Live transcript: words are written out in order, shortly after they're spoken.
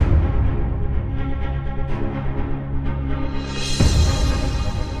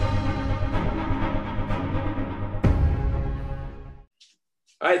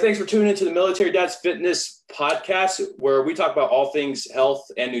All right, thanks for tuning into the Military Dads Fitness podcast, where we talk about all things health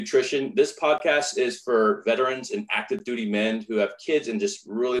and nutrition. This podcast is for veterans and active duty men who have kids and just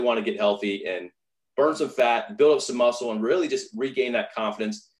really want to get healthy and burn some fat, build up some muscle, and really just regain that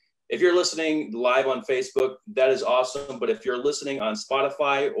confidence. If you're listening live on Facebook, that is awesome. But if you're listening on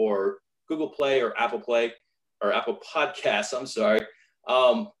Spotify or Google Play or Apple Podcasts,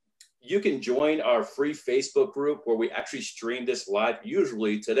 you can join our free Facebook group where we actually stream this live.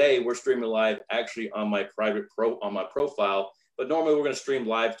 Usually today we're streaming live actually on my profile, but normally we're going to stream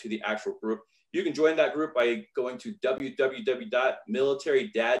live to the actual group. You can join that group by going to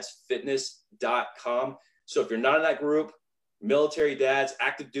www.militarydadsfitness.com. So if you're not in that group, military dads,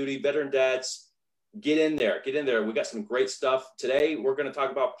 active duty, veteran dads, get in there. We got some great stuff. Today we're going to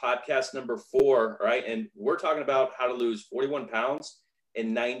talk about podcast number 4, right? And we're talking about how to lose 41 pounds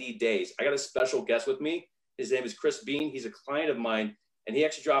in 90 days. I got a special guest with me. His name is Chris Bean. He's a client of mine, and he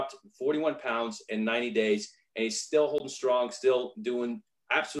actually dropped 41 pounds in 90 days, and he's still holding strong, still doing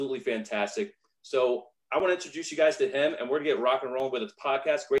absolutely fantastic. So I want to introduce you guys to him, and we're going to get rock and roll with this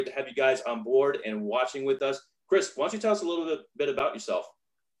podcast. Great to have you guys on board and watching with us. Chris, why don't you tell us a little bit about yourself?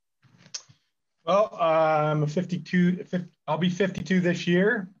 Well, I'm 52. I'll be 52 this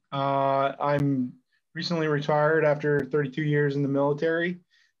year. I'm recently retired after 32 years in the military,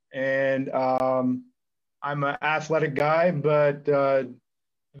 and I'm an athletic guy, but I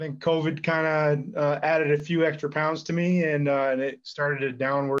think COVID kind of added a few extra pounds to me, and it started a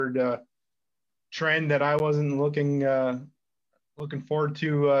downward trend that I wasn't looking forward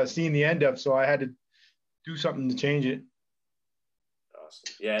to seeing the end of, so I had to do something to change it.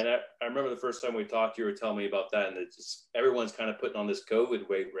 Awesome. Yeah, and I remember the first time we talked, you were telling me about that, and it's just, everyone's kind of putting on this COVID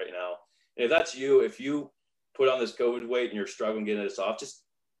weight right now. And if that's you, if you put on this COVID weight and you're struggling getting this off, just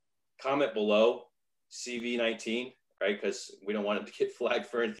comment below CV19, right? Because we don't want it to get flagged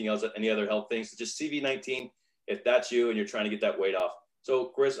for anything else, any other health things. So just CV19 if that's you and you're trying to get that weight off. So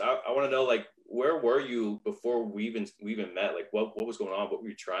Chris, I want to know, like, where were you before we even met? Like, what was going on? What were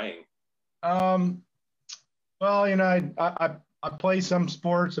you trying? Well, you know, I play some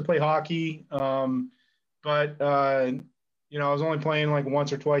sports. I play hockey, but you know, I was only playing like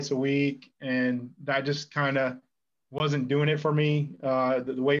once or twice a week, and that just kind of wasn't doing it for me.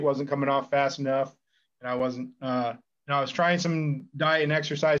 The weight wasn't coming off fast enough, and I wasn't. You know, I was trying some diet and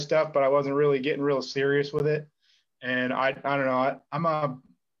exercise stuff, but I wasn't really getting real serious with it. And I don't know. I'm a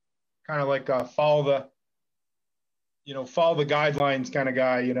kind of like a follow the guidelines kind of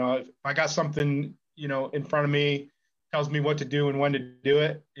guy. You know, if I got something, you know, in front of me, tells me what to do and when to do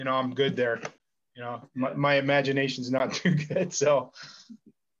it, you know, I'm good there. You know, my imagination's not too good, so.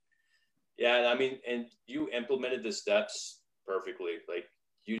 Yeah, I mean, and you implemented the steps perfectly. Like,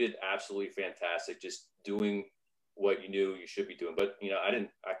 you did absolutely fantastic, just doing what you knew you should be doing. But, you know, I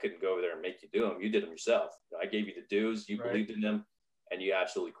couldn't go over there and make you do them. You did them yourself. I gave you the dues, you believed in them, and you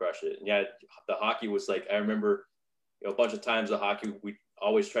absolutely crushed it. And yeah, the hockey was like, I remember, you know, a bunch of times the hockey, we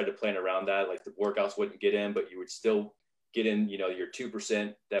always tried to plan around that. Like, the workouts wouldn't get in, but you would still get in, you know, your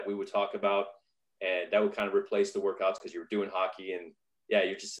 2% that we would talk about. And that would kind of replace the workouts because you were doing hockey. And yeah,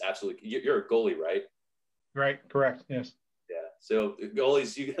 you're just absolutely, you're a goalie, right? Right. Correct. Yes. Yeah. So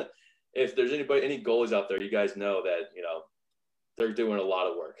goalies, if there's any goalies out there, you guys know that, you know, they're doing a lot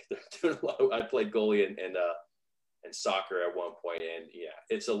of work. They're doing a lot I played goalie in soccer at one point, and yeah,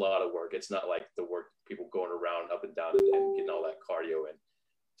 it's a lot of work. It's not like the work people going around up and down and getting all that cardio in.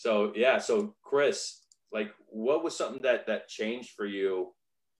 So yeah. So Chris, like, what was something that changed for you,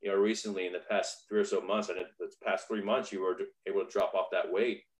 you know, recently in the past 3 or so months, and in the past 3 months, you were able to drop off that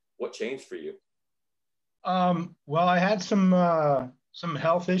weight? What changed for you? Well, I had some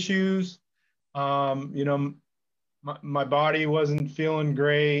health issues. You know, my body wasn't feeling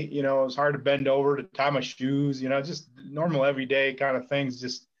great. You know, it was hard to bend over to tie my shoes. You know, just normal everyday kind of things.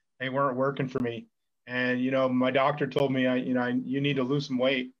 Just they weren't working for me. And you know, my doctor told me, you need to lose some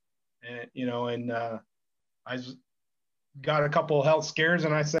weight. And you know, and I got a couple of health scares,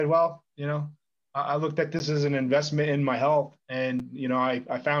 and I said, well, you know, I looked at this as an investment in my health, and you know, I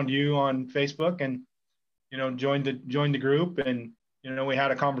found you on Facebook, and you know, joined the group, and you know, we had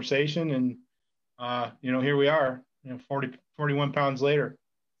a conversation, and you know, here we are, you know, 41 pounds later.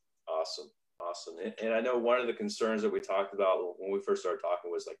 Awesome. And I know one of the concerns that we talked about when we first started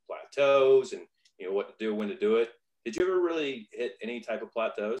talking was like plateaus and, you know, what to do, when to do it. Did you ever really hit any type of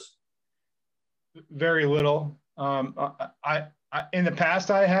plateaus? Very little. I in the past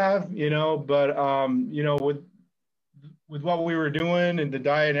I have, you know, but you know, with what we were doing and the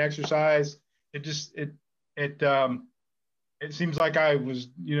diet and exercise, it seems like I was,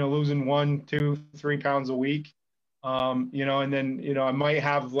 you know, losing 1, 2, 3 pounds a week. You know, and then, you know, I might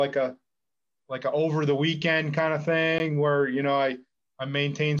have like a over the weekend kind of thing where, you know, I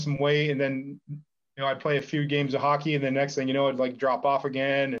maintain some weight, and then, you know, I play a few games of hockey, and the next thing you know, I'd like drop off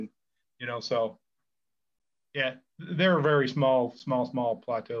again. And, you know, so yeah, they're very small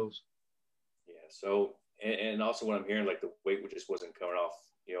plateaus. Yeah. So, and also what I'm hearing, like the weight just wasn't coming off,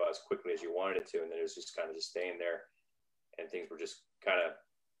 you know, as quickly as you wanted it to. And then it was just kind of just staying there, and things were just kind of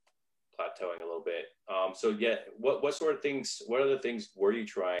plateauing a little bit. So yeah, what sort of things, what other things were you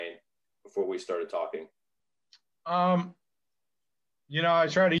trying before we started talking? Um, you know, I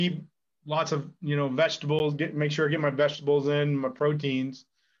try to eat lots of, you know, vegetables, make sure I get my vegetables in, my proteins.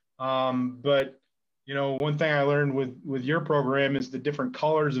 But you know, one thing I learned with your program is the different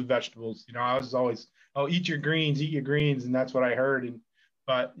colors of vegetables. You know, I was always, oh, eat your greens, and that's what I heard. And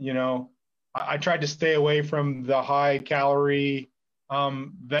but you know, I tried to stay away from the high calorie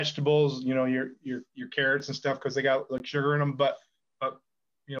vegetables. You know, your carrots and stuff, because they got like sugar in them. But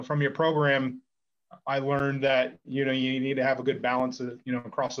you know, from your program, I learned that, you know, you need to have a good balance of, you know,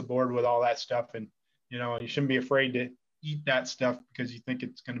 across the board with all that stuff. And, you know, you shouldn't be afraid to eat that stuff because you think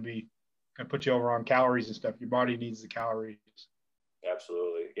it's going to put you over on calories and stuff. Your body needs the calories.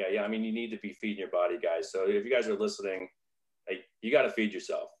 Absolutely. Yeah. Yeah. I mean, you need to be feeding your body, guys. So if you guys are listening, like, you got to feed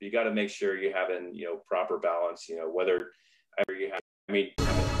yourself. You got to make sure you're having, you know, proper balance, you know, whether you have, I mean,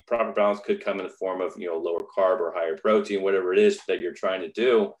 proper balance could come in the form of, you know, lower carb or higher protein, whatever it is that you're trying to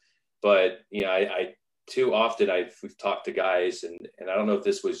do. But, you know, I too often we've talked to guys, and I don't know if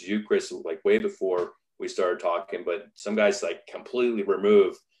this was you, Chris, like way before we started talking, but some guys like completely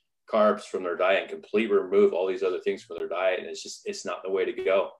remove carbs from their diet and completely remove all these other things from their diet. And it's not the way to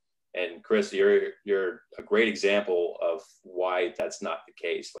go. And Chris, you're a great example of why that's not the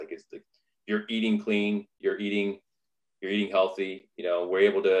case. Like, you're eating clean, you're eating healthy. You know, we're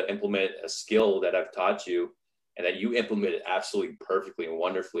able to implement a skill that I've taught you, and that you implemented absolutely perfectly and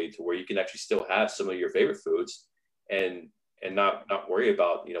wonderfully, to where you can actually still have some of your favorite foods and not worry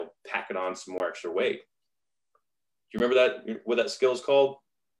about, you know, packing on some more extra weight. Do you remember what that skill is called?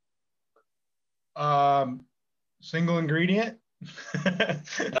 Single ingredient.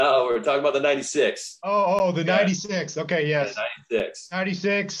 No, we're talking about the 96. The 96. Okay, yes. Yeah, 96.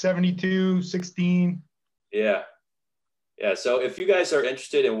 96, 72, 16. Yeah. Yeah. So if you guys are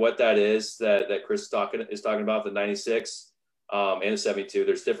interested in what that is that Chris is talking about, the 96 and the 72,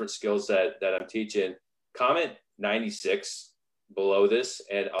 there's different skills that I'm teaching. Comment 96 below this,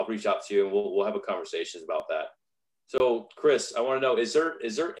 and I'll reach out to you, and we'll have a conversation about that. So Chris, I want to know, is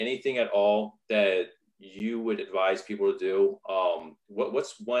there anything at all that you would advise people to do?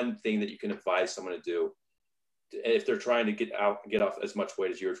 What's one thing that you can advise someone to do if they're trying to get off as much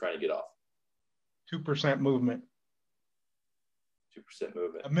weight as you're trying to get off? 2% movement. 2%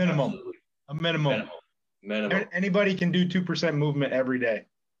 movement. A minimum. Absolutely. A minimum. Minimum. Anybody can do 2% movement every day.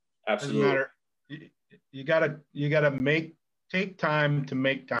 Absolutely. Doesn't matter. You gotta take time to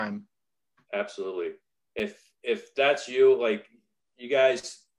make time. Absolutely. If that's you, like, you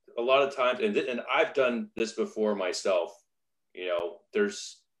guys, a lot of times, and I've done this before myself, you know,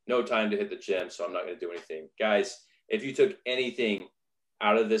 there's no time to hit the gym, so I'm not going to do anything. Guys, if you took anything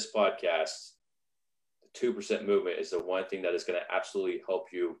out of this podcast, 2% movement is the one thing that is going to absolutely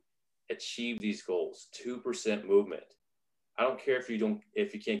help you achieve these goals. 2% movement. I don't care if you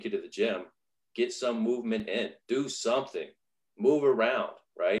can't get to the gym, get some movement in, do something, move around,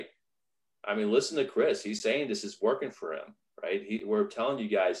 right? I mean, listen to Chris. He's saying this is working for him, right? We're telling you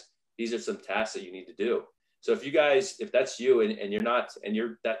guys, these are some tasks that you need to do. So if that's you, and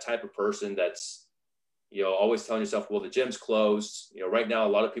you're that type of person that's, you know, always telling yourself, well, the gym's closed. You know, right now, a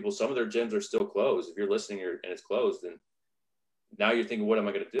lot of people, some of their gyms are still closed. If you're listening and it's closed, then now you're thinking, what am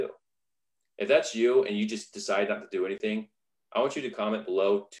I going to do? If that's you and you just decide not to do anything, I want you to comment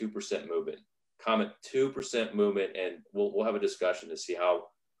below 2% movement. Comment 2% movement, and we'll have a discussion to see how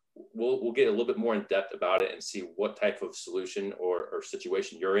we'll get a little bit more in depth about it and see what type of solution or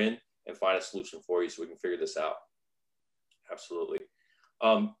situation you're in, and find a solution for you so we can figure this out. Absolutely.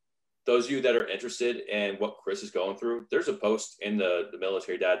 Those of you that are interested in what Chris is going through, there's a post in the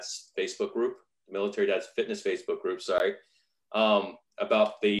Military Dads Facebook group, the Military Dads Fitness Facebook group, sorry,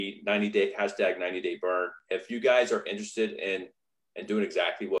 about the 90-day hashtag 90-day burn. If you guys are interested in doing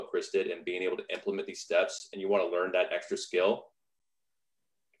exactly what Chris did and being able to implement these steps, and you want to learn that extra skill,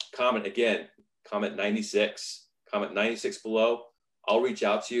 comment 96, comment 96 below. I'll reach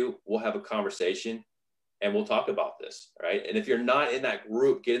out to you. We'll have a conversation and we'll talk about this. Right. And if you're not in that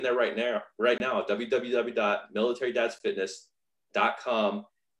group, get in there right now, www.militarydadsfitness.com.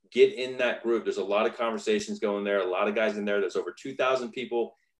 Get in that group. There's a lot of conversations going there. A lot of guys in there. There's over 2,000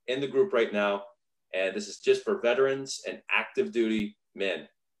 people in the group right now. And this is just for veterans and active duty men,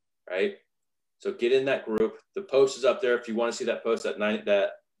 right? So get in that group. The post is up there. If you want to see that post,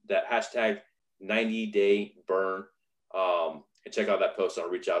 that hashtag 90-day burn, and check out that post. I'll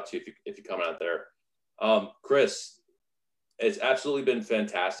reach out to you if you come out there. Chris, it's absolutely been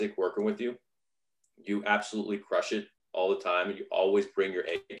fantastic working with you. You absolutely crush it all the time, and you always bring your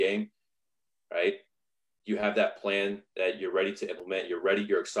A game, right? You have that plan that you're ready to implement. You're ready.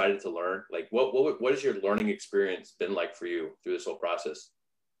 You're excited to learn. Like, what has your learning experience been like for you through this whole process?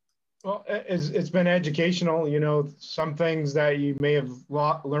 Well, it's been educational. You know, some things that you may have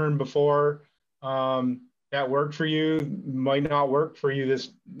learned before that worked for you might not work for you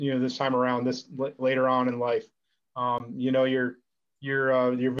this time around, this later on in life. You know, your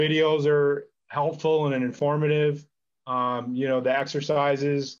videos are helpful and informative. You know, the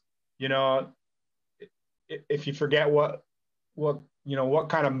exercises. You know, if you forget what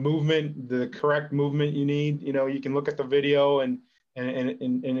kind of movement, the correct movement you need, you know, you can look at the video and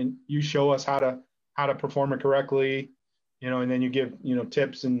you show us how to perform it correctly, you know, and then you give, you know,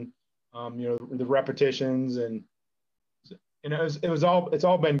 tips and, you know, the repetitions, and, you know, it's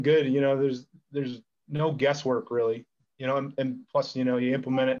all been good. You know, there's no guesswork really, you know, and plus, you know, you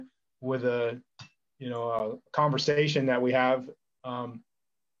implement it with a conversation that we have, and,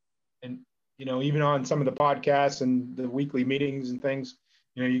 you know, even on some of the podcasts and the weekly meetings and things,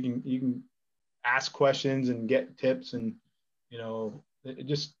 you know, you can ask questions and get tips, and, you know,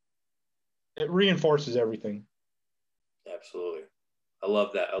 it reinforces everything. Absolutely. I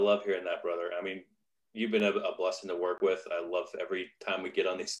love that. I love hearing that, brother. I mean, you've been a blessing to work with. I love every time we get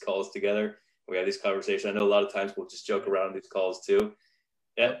on these calls together. We have these conversations. I know a lot of times we'll just joke around on these calls too.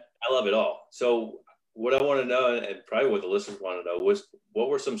 Yeah, I love it all. So what I want to know, and probably what the listeners want to know, was what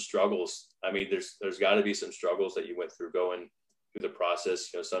were some struggles? I mean, there's got to be some struggles that you went through going through the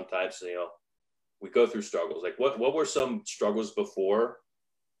process. You know, sometimes, you know, we go through struggles. Like what were some struggles before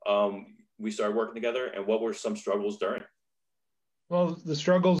we started working together, and what were some struggles during? Well, the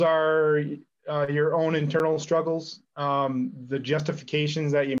struggles are your own internal struggles, the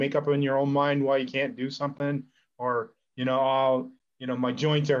justifications that you make up in your own mind why you can't do something, or, you know, my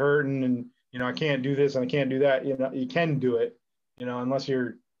joints are hurting, and, you know, I can't do this and I can't do that. You know, you can do it, you know, unless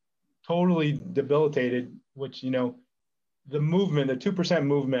you're totally debilitated, which, you know, the 2%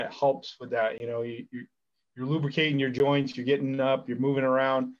 movement helps with that. You know, you're lubricating your joints, you're getting up, you're moving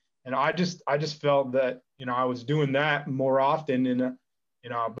around. And I just felt that, you know, I was doing that more often. And, you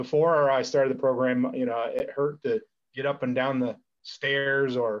know, before I started the program, you know, it hurt to get up and down the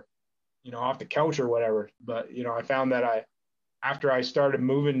stairs or, you know, off the couch or whatever. But, you know, I found that after I started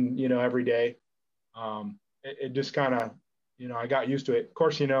moving, you know, every day, it just kind of, you know, I got used to it. Of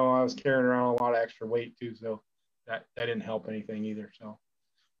course, you know, I was carrying around a lot of extra weight too, so that didn't help anything either. So,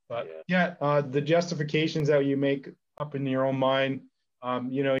 but yeah, the justifications that you make up in your own mind,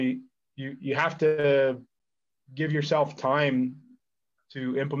 you know, you have to give yourself time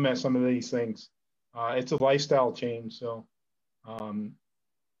to implement some of these things. It's a lifestyle change, so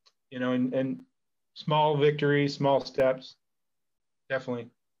you know, and small victories, small steps, definitely.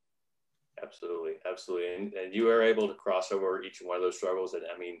 Absolutely. And you are able to cross over each one of those struggles. And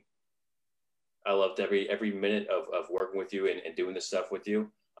I mean, I loved every minute of working with you and doing this stuff with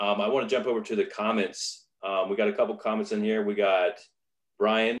you. I want to jump over to the comments. We got a couple comments in here. We got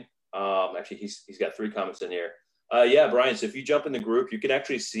Brian. Actually, he's got 3 comments in here. Yeah, Brian. So if you jump in the group, you can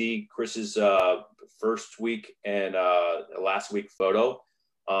actually see Chris's first week and last week photo.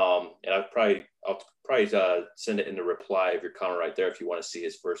 And I'll probably send it in the reply of your comment right there if you want to see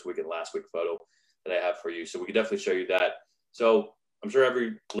his first week and last week photo that I have for you. So we can definitely show you that. So I'm sure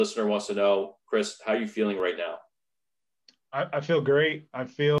every listener wants to know, Chris, how are you feeling right now? I feel great. I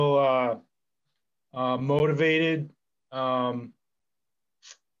feel motivated,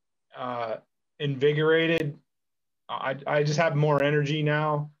 invigorated. I just have more energy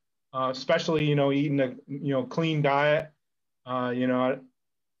now, especially, you know, eating a, you know, clean diet. You know,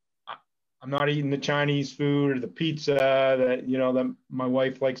 I'm not eating the Chinese food or the pizza that, you know, that my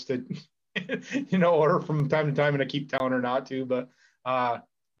wife likes to, you know, order from time to time, and I keep telling her not to. But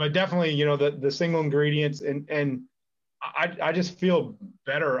definitely, you know, the single ingredients, and I just feel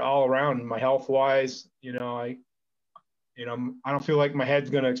better all around, my health wise. You know, I don't feel like my head's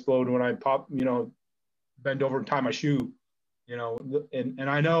gonna explode when I bend over and tie my shoe. You know, and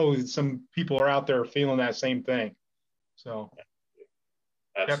I know some people are out there feeling that same thing. So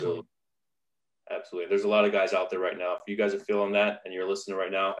Absolutely. There's a lot of guys out there right now. If you guys are feeling that and you're listening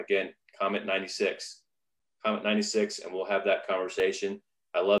right now, again, comment 96, and we'll have that conversation.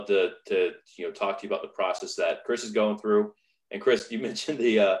 I love to talk to you about the process that Chris is going through. And Chris, you mentioned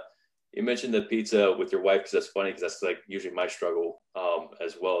the You mentioned the pizza with your wife because that's funny because that's like usually my struggle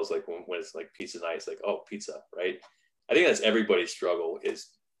as well as like when it's like pizza night, it's like, oh, pizza, right? I think that's everybody's struggle is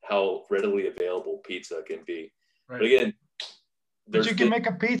how readily available pizza can be. Right. But again, but you can make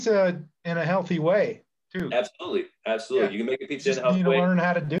a pizza in a healthy way too. Absolutely. Yeah. You can make a pizza in a healthy way. You need to learn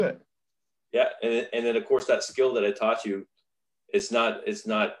how to do it. Yeah, and then of course that skill that I taught you, it's not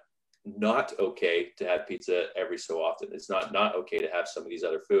okay to have pizza every so often. It's not okay to have some of these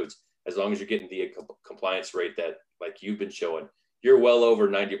other foods as long as you're getting the compliance rate that like you've been showing. You're well over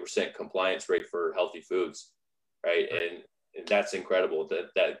 90% compliance rate for healthy foods, right? And that's incredible.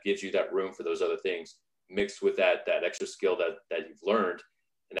 That gives you that room for those other things mixed with that extra skill that you've learned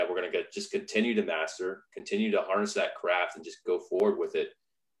and that we're going to just continue to master, continue to harness that craft and just go forward with it,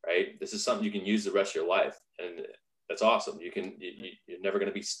 right? This is something you can use the rest of your life. And that's awesome. You're never going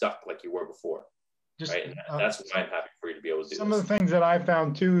to be stuck like you were before. Right. And that's why I'm happy for you to be able to do some of the things that I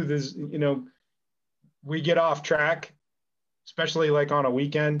found too is, we get off track, especially like on a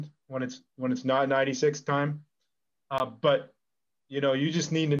weekend when it's not 96 time. But you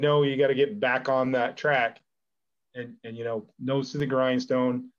just need to know you got to get back on that track and nose to the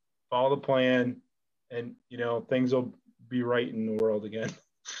grindstone, follow the plan, and things will be right in the world again.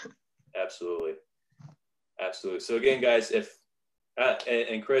 Absolutely. So again, guys,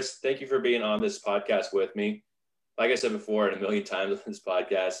 and Chris, thank you for being on this podcast with me. Like I said before, and a million times on this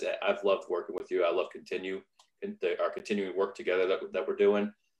podcast, I've loved working with you. I love our continuing work together that we're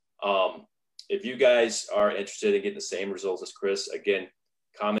doing. If you guys are interested in getting the same results as Chris, again,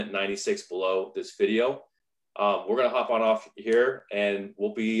 comment 96 below this video. We're going to hop on off here and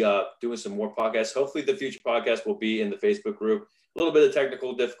we'll be doing some more podcasts. Hopefully the future podcast will be in the Facebook group. A little bit of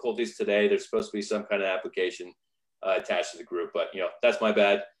technical difficulties today. There's supposed to be some kind of application attached to the group, but that's my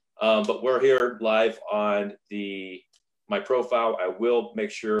bad. But we're here live on my profile. I will make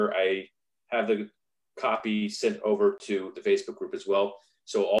sure I have the copy sent over to the Facebook group as well.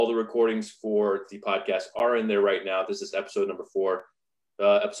 So all the recordings for the podcast are in there right now. This is episode number 4.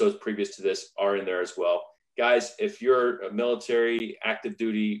 Episodes previous to this are in there as well. Guys, if you're a military, active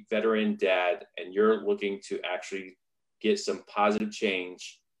duty, veteran dad, and you're looking to actually get some positive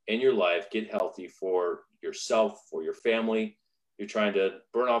change in your life, get healthy for yourself, for your family, you're trying to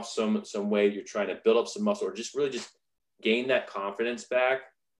burn off some weight, you're trying to build up some muscle, or just really just gain that confidence back,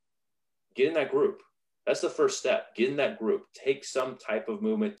 get in that group. That's the first step. Get in that group. Take some type of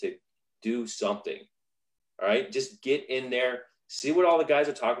movement to do something. All right? Just get in there. See what all the guys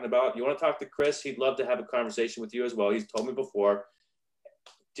are talking about. You want to talk to Chris? He'd love to have a conversation with you as well. He's told me before.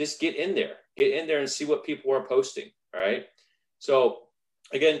 Just get in there. Get in there and see what people are posting. All right? So,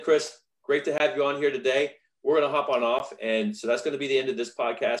 again, Chris, great to have you on here today. We're going to hop on off. And so that's going to be the end of this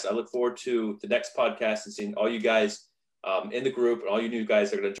podcast. I look forward to the next podcast and seeing all you guys in the group and all you new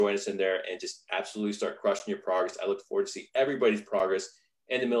guys that are going to join us in there and just absolutely start crushing your progress. I look forward to see everybody's progress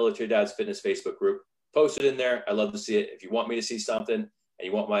in the Military Dads Fitness Facebook group. Post it in there. I love to see it. If you want me to see something and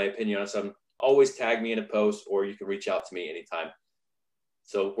you want my opinion on something, always tag me in a post or you can reach out to me anytime.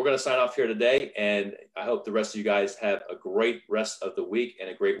 So we're going to sign off here today, and I hope the rest of you guys have a great rest of the week and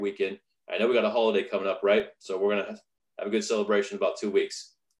a great weekend. I know we got a holiday coming up, right? So we're going to have a good celebration in about 2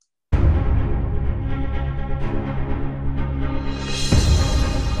 weeks.